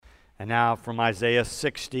And now from Isaiah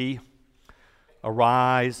 60,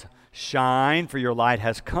 arise, shine, for your light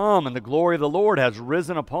has come, and the glory of the Lord has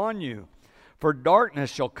risen upon you. For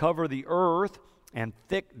darkness shall cover the earth, and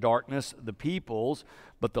thick darkness the peoples,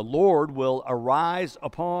 but the Lord will arise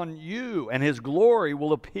upon you, and his glory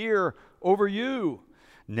will appear over you.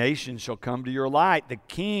 Nations shall come to your light, the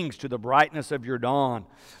kings to the brightness of your dawn.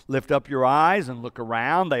 Lift up your eyes and look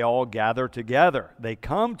around, they all gather together. They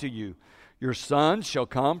come to you. Your sons shall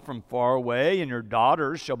come from far away, and your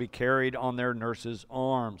daughters shall be carried on their nurses'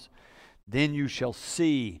 arms. Then you shall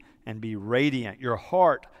see and be radiant. Your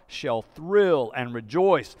heart shall thrill and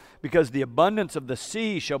rejoice, because the abundance of the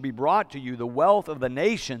sea shall be brought to you. The wealth of the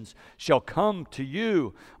nations shall come to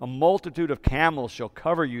you. A multitude of camels shall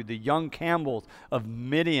cover you. The young camels of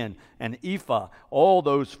Midian and Ephah, all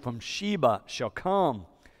those from Sheba shall come.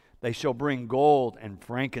 They shall bring gold and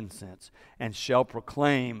frankincense, and shall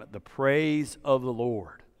proclaim the praise of the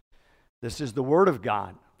Lord. This is the word of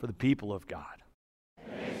God for the people of God.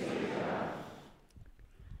 Thanks be to God.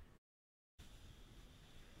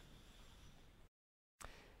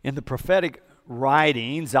 In the prophetic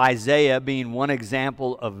writings, Isaiah being one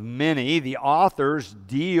example of many, the authors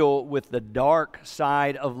deal with the dark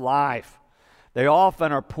side of life. They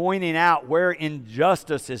often are pointing out where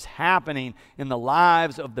injustice is happening in the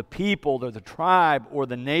lives of the people or the tribe or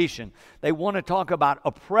the nation. They want to talk about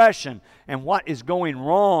oppression and what is going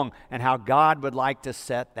wrong and how God would like to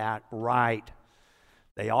set that right.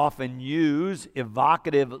 They often use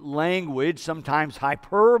evocative language, sometimes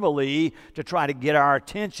hyperbole, to try to get our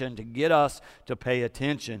attention, to get us to pay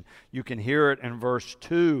attention. You can hear it in verse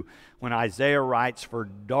 2 when Isaiah writes, "For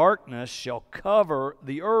darkness shall cover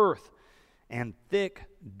the earth, and thick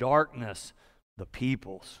darkness the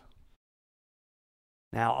peoples."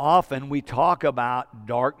 Now, often we talk about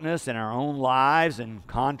darkness in our own lives and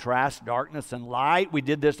contrast darkness and light. We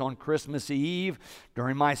did this on Christmas Eve.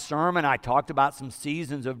 During my sermon, I talked about some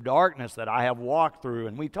seasons of darkness that I have walked through,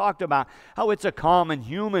 and we talked about how it's a common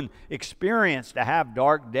human experience to have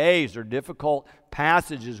dark days or difficult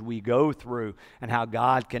passages we go through, and how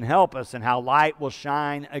God can help us and how light will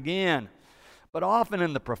shine again. But often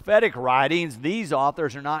in the prophetic writings, these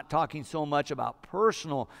authors are not talking so much about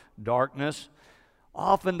personal darkness.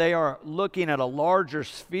 Often they are looking at a larger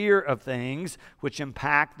sphere of things which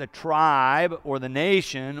impact the tribe or the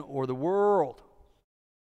nation or the world.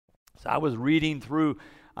 So I was reading through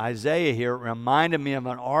Isaiah here. It reminded me of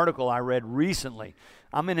an article I read recently.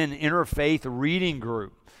 I'm in an interfaith reading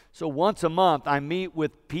group. So once a month, I meet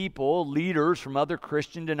with people, leaders from other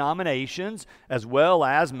Christian denominations, as well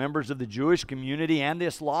as members of the Jewish community and the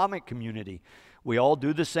Islamic community. We all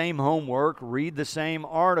do the same homework, read the same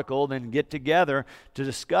article, then get together to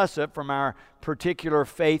discuss it from our particular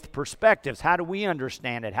faith perspectives. How do we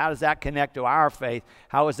understand it? How does that connect to our faith?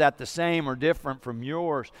 How is that the same or different from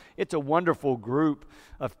yours? It's a wonderful group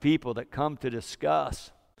of people that come to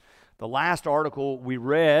discuss. The last article we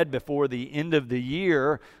read before the end of the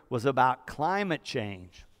year was about climate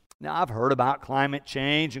change. Now, I've heard about climate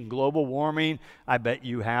change and global warming. I bet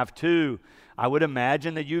you have too. I would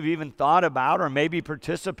imagine that you've even thought about or maybe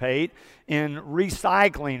participate in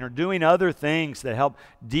recycling or doing other things that help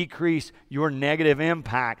decrease your negative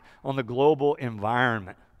impact on the global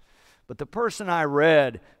environment. But the person I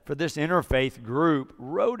read for this interfaith group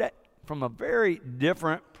wrote it from a very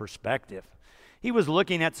different perspective. He was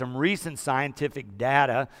looking at some recent scientific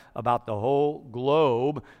data about the whole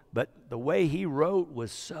globe, but the way he wrote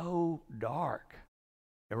was so dark.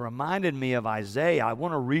 It reminded me of Isaiah. I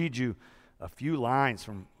want to read you a few lines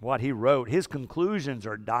from what he wrote. His conclusions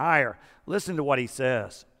are dire. Listen to what he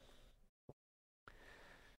says.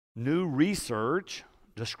 New research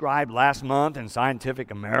described last month in Scientific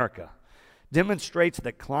America demonstrates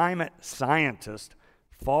that climate scientists,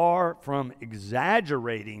 far from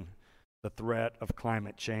exaggerating the threat of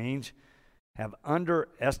climate change, have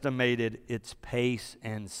underestimated its pace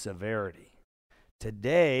and severity.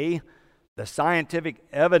 Today, the scientific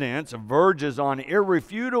evidence verges on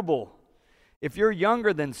irrefutable. If you're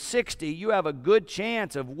younger than 60, you have a good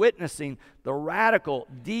chance of witnessing the radical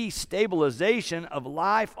destabilization of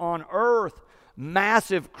life on Earth.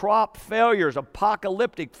 Massive crop failures,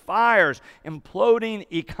 apocalyptic fires, imploding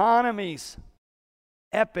economies,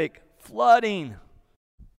 epic flooding.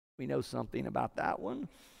 We know something about that one.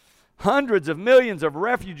 Hundreds of millions of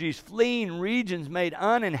refugees fleeing regions made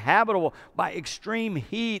uninhabitable by extreme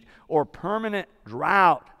heat or permanent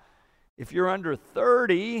drought. If you're under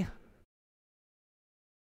 30,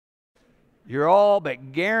 you're all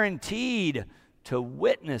but guaranteed to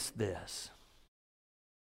witness this.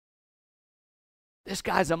 This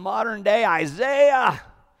guy's a modern day Isaiah.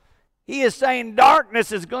 He is saying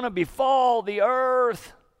darkness is going to befall the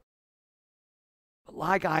earth. But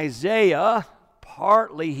like Isaiah,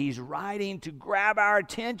 partly he's writing to grab our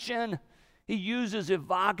attention. He uses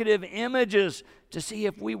evocative images to see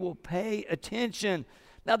if we will pay attention.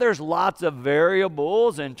 Now, there's lots of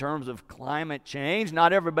variables in terms of climate change.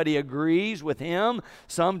 Not everybody agrees with him.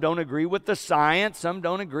 Some don't agree with the science. Some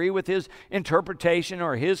don't agree with his interpretation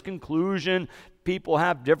or his conclusion. People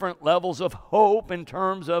have different levels of hope in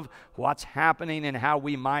terms of what's happening and how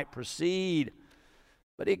we might proceed.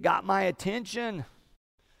 But it got my attention.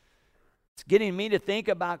 It's getting me to think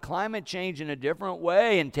about climate change in a different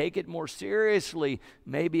way and take it more seriously.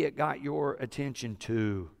 Maybe it got your attention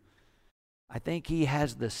too. I think he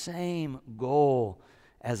has the same goal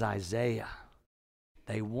as Isaiah.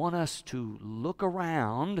 They want us to look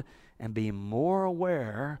around and be more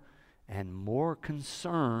aware and more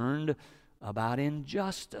concerned about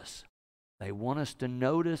injustice. They want us to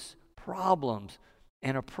notice problems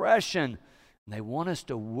and oppression. And they want us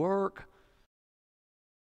to work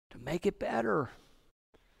to make it better,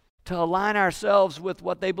 to align ourselves with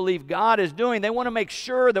what they believe God is doing. They want to make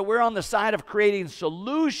sure that we're on the side of creating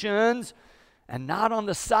solutions and not on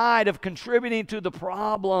the side of contributing to the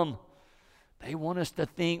problem. They want us to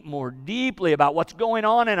think more deeply about what's going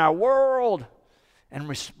on in our world and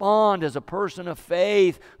respond as a person of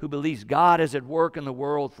faith who believes God is at work in the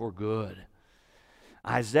world for good.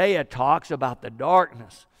 Isaiah talks about the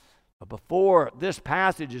darkness, but before this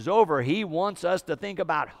passage is over, he wants us to think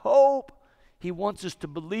about hope. He wants us to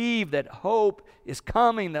believe that hope is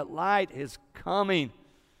coming, that light is coming.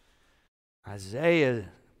 Isaiah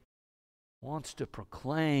wants to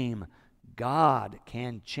proclaim God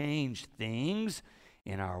can change things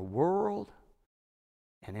in our world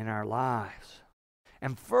and in our lives.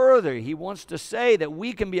 And further, he wants to say that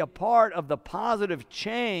we can be a part of the positive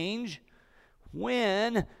change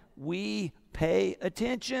when we pay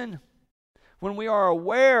attention, when we are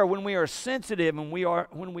aware, when we are sensitive, and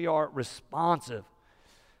when we are responsive.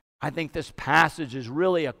 I think this passage is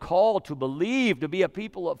really a call to believe, to be a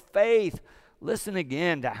people of faith. Listen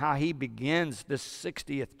again to how he begins this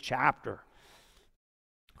 60th chapter.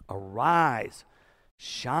 Arise,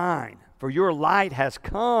 shine, for your light has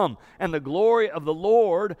come, and the glory of the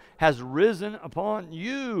Lord has risen upon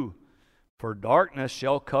you. For darkness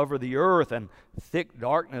shall cover the earth, and thick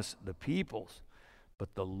darkness the peoples.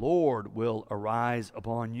 But the Lord will arise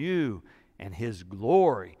upon you, and his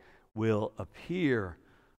glory will appear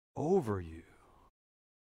over you.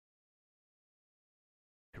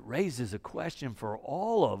 It raises a question for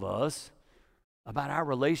all of us about our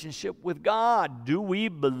relationship with God. Do we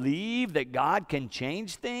believe that God can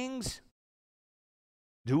change things?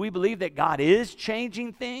 Do we believe that God is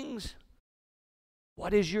changing things?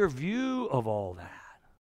 What is your view of all that?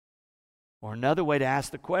 Or another way to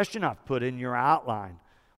ask the question I've put in your outline,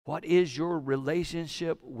 what is your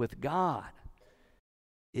relationship with God?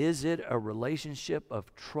 Is it a relationship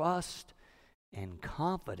of trust and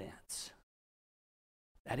confidence?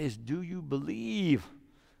 That is, do you believe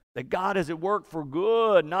that God is at work for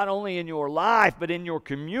good, not only in your life, but in your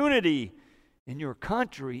community, in your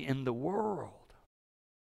country, in the world?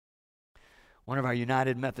 One of our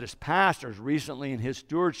United Methodist pastors recently in his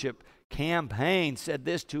stewardship campaign said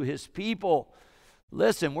this to his people.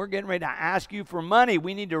 Listen, we're getting ready to ask you for money.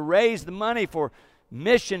 We need to raise the money for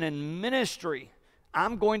mission and ministry.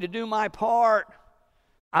 I'm going to do my part.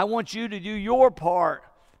 I want you to do your part.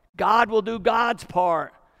 God will do God's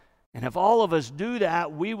part. And if all of us do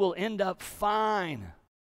that, we will end up fine.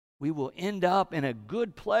 We will end up in a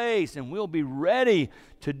good place, and we'll be ready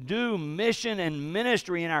to do mission and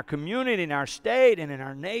ministry in our community, in our state, and in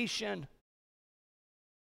our nation.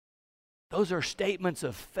 Those are statements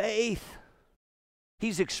of faith.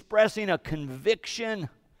 He's expressing a conviction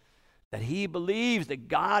that he believes that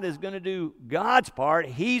God is going to do God's part.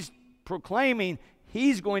 He's proclaiming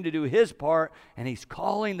he's going to do his part, and he's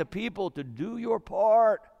calling the people to do your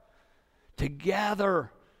part.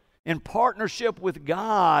 Together, in partnership with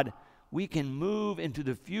God, we can move into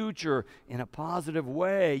the future in a positive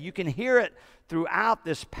way. You can hear it throughout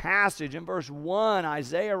this passage. In verse 1,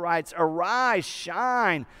 Isaiah writes, "Arise,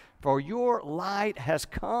 shine, for your light has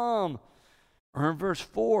come." Or in verse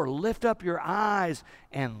 4, "Lift up your eyes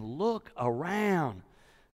and look around."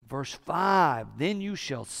 Verse 5, "Then you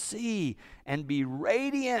shall see and be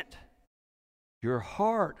radiant. Your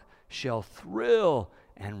heart shall thrill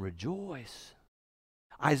and rejoice."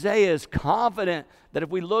 Isaiah is confident that if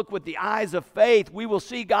we look with the eyes of faith, we will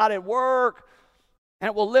see God at work, and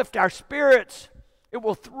it will lift our spirits. It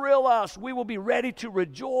will thrill us. We will be ready to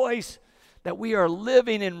rejoice that we are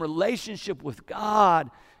living in relationship with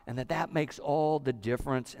God and that makes all the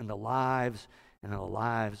difference in the lives and in the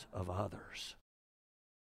lives of others.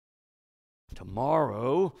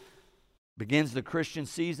 Tomorrow begins the Christian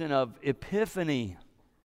season of Epiphany.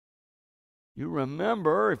 You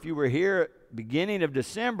remember, if you were here at beginning of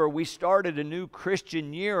December, we started a new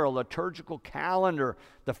Christian year, a liturgical calendar.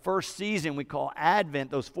 The first season we call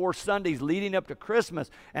Advent, those 4 Sundays leading up to Christmas.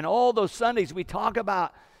 And all those Sundays we talk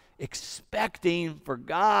about expecting for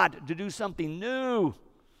God to do something new.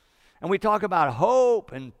 And we talk about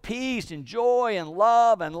hope and peace and joy and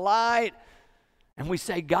love and light. And we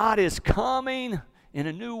say God is coming in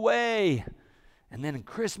a new way. And then on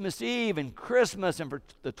Christmas Eve and Christmas and for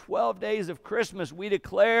the 12 days of Christmas, we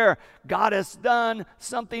declare God has done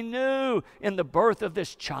something new in the birth of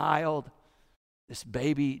this child, this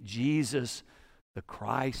baby Jesus, the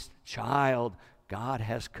Christ child. God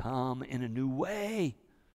has come in a new way.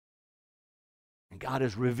 And God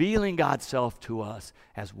is revealing God's self to us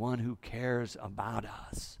as one who cares about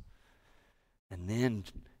us. And then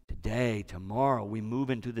today, tomorrow, we move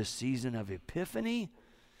into the season of Epiphany.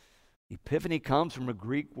 Epiphany comes from a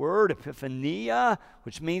Greek word, epiphania,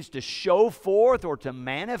 which means to show forth or to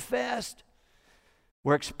manifest.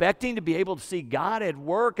 We're expecting to be able to see God at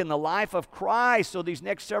work in the life of Christ. So these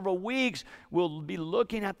next several weeks, we'll be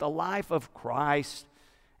looking at the life of Christ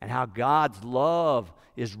and how God's love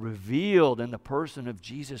is revealed in the person of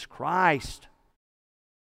Jesus Christ.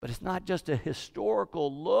 But it's not just a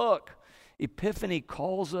historical look. Epiphany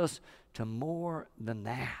calls us to more than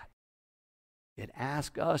that. It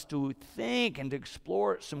asks us to think and to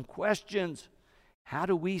explore some questions. How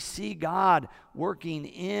do we see God working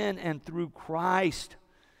in and through Christ?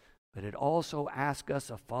 But it also asks us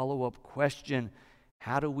a follow-up question.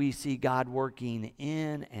 How do we see God working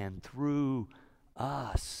in and through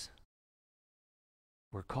us?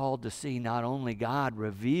 We're called to see not only God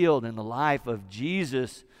revealed in the life of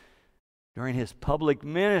Jesus during his public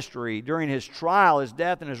ministry, during his trial, his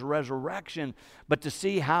death, and his resurrection, but to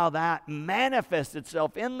see how that manifests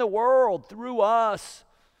itself in the world through us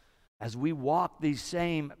as we walk these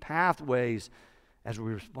same pathways, as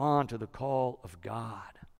we respond to the call of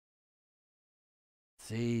God.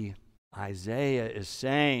 See, Isaiah is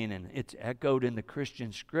saying, and it's echoed in the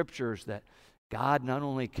Christian scriptures, that God not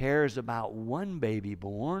only cares about one baby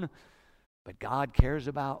born, but God cares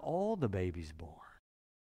about all the babies born.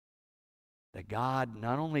 That God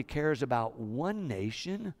not only cares about one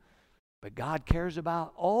nation, but God cares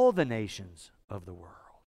about all the nations of the world.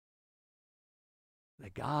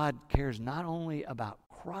 That God cares not only about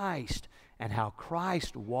Christ and how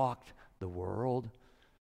Christ walked the world,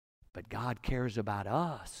 but God cares about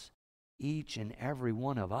us, each and every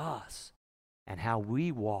one of us, and how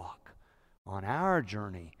we walk on our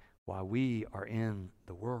journey while we are in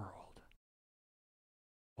the world.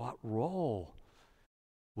 What role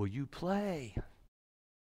will you play?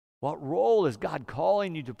 What role is God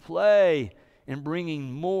calling you to play in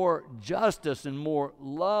bringing more justice and more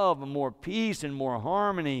love and more peace and more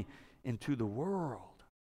harmony into the world?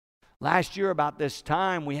 Last year about this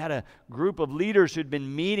time, we had a group of leaders who'd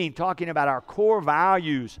been meeting, talking about our core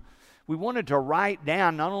values. We wanted to write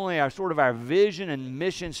down not only our vision and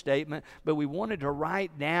mission statement, but we wanted to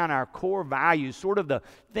write down our core values, sort of the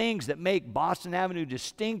things that make Boston Avenue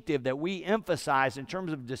distinctive, that we emphasize in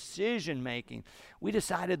terms of decision making. We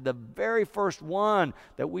decided the very first one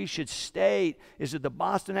that we should state is that the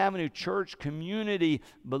Boston Avenue church community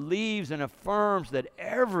believes and affirms that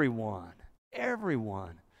everyone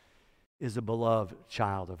is a beloved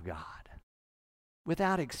child of God.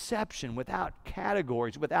 Without exception, without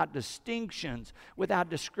categories, without distinctions,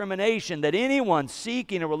 without discrimination, that anyone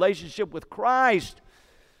seeking a relationship with Christ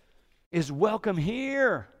is welcome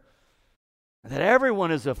here. That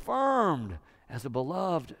everyone is affirmed as a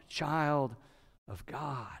beloved child of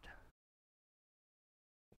God.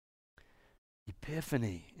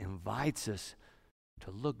 Epiphany invites us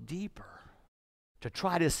to look deeper, to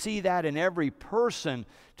try to see that in every person,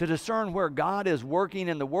 to discern where God is working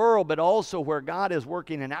in the world, but also where God is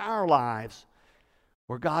working in our lives,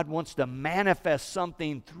 where God wants to manifest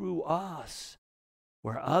something through us,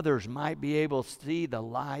 where others might be able to see the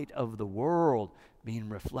light of the world being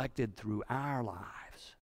reflected through our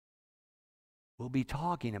lives. We'll be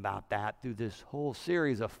talking about that through this whole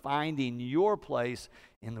series of finding your place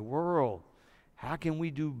in the world. How can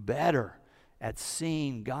we do better at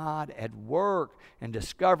seeing God at work and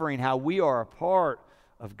discovering how we are a part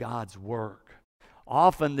of God's work?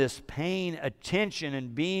 Often this paying attention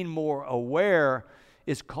and being more aware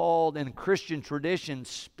is called in Christian tradition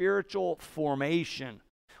spiritual formation,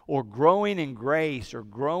 or growing in grace, or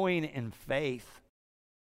growing in faith.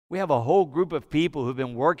 We have a whole group of people who've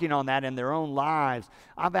been working on that in their own lives.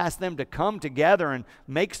 I've asked them to come together and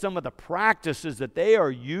make some of the practices that they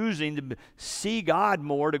are using to see God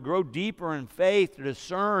more, to grow deeper in faith, to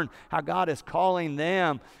discern how God is calling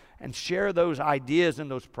them, and share those ideas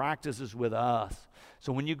and those practices with us.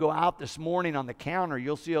 So when you go out this morning on the counter,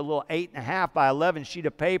 you'll see a little 8.5 by 11 sheet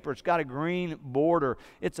of paper. It's got a green border.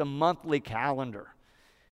 It's a monthly calendar.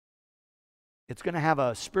 It's going to have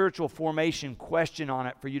a spiritual formation question on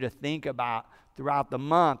it for you to think about throughout the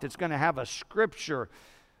month. It's going to have a scripture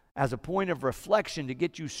as a point of reflection to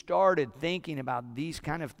get you started thinking about these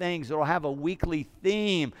kind of things. It'll have a weekly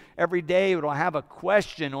theme. Every day it'll have a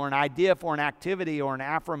question or an idea for an activity or an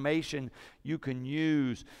affirmation you can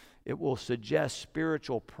use. It will suggest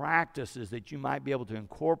spiritual practices that you might be able to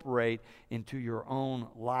incorporate into your own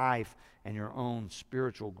life and your own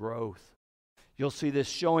spiritual growth. You'll see this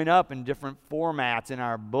showing up in different formats in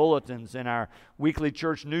our bulletins, in our weekly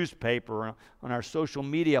church newspaper, on our social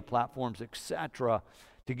media platforms, etc.,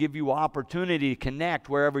 to give you opportunity to connect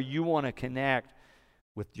wherever you want to connect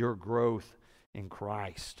with your growth in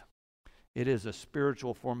Christ. It is a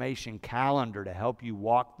spiritual formation calendar to help you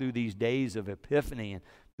walk through these days of Epiphany and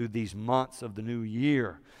through these months of the new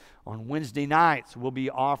year. On Wednesday nights, we'll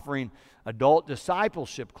be offering adult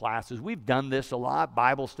discipleship classes. We've done this a lot,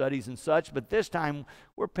 Bible studies and such, but this time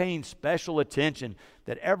we're paying special attention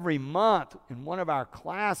that every month in one of our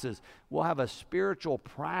classes, we'll have a spiritual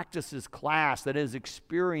practices class that is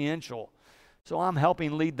experiential. So I'm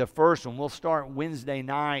helping lead the first one. We'll start Wednesday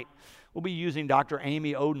night. We'll be using Dr.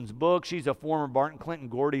 Amy Oden's book. She's a former Barton Clinton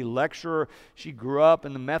Gordy lecturer. She grew up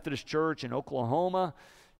in the Methodist Church in Oklahoma.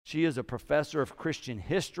 She is a professor of Christian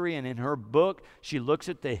history, and in her book, she looks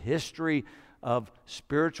at the history of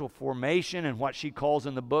spiritual formation and what she calls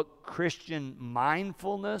in the book Christian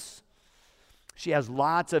mindfulness. She has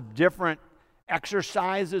lots of different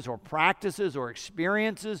exercises or practices or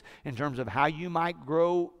experiences in terms of how you might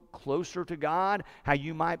grow closer to God, how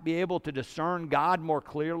you might be able to discern God more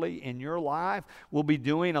clearly in your life. We'll be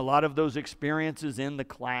doing a lot of those experiences in the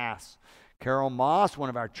class. Carol Moss, one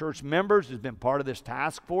of our church members, has been part of this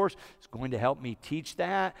task force, is going to help me teach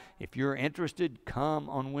that. If you're interested, come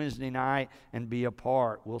on Wednesday night and be a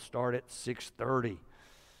part. We'll start at 6:30.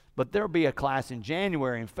 But there'll be a class in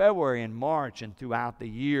January and February and March and throughout the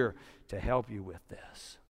year to help you with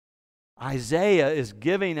this. Isaiah is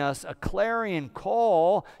giving us a clarion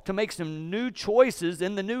call to make some new choices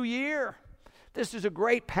in the new year. This is a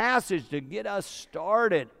great passage to get us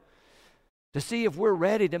started, to see if we're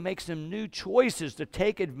ready to make some new choices, to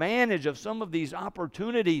take advantage of some of these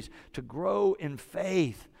opportunities to grow in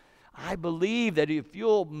faith. I believe that if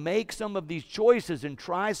you'll make some of these choices and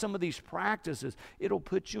try some of these practices, it'll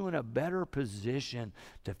put you in a better position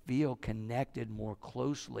to feel connected more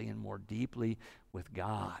closely and more deeply with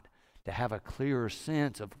God, to have a clearer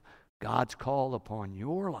sense of God's call upon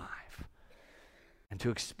your life, and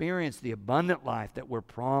to experience the abundant life that we're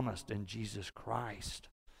promised in Jesus Christ.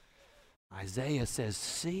 Isaiah says,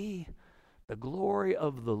 see, the glory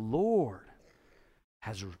of the Lord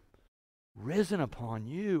has risen upon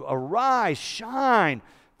you. Arise, shine,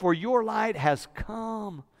 for your light has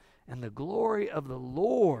come, and the glory of the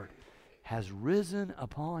Lord has risen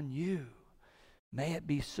upon you. May it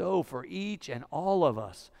be so for each and all of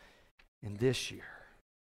us in this year.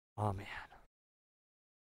 Amen.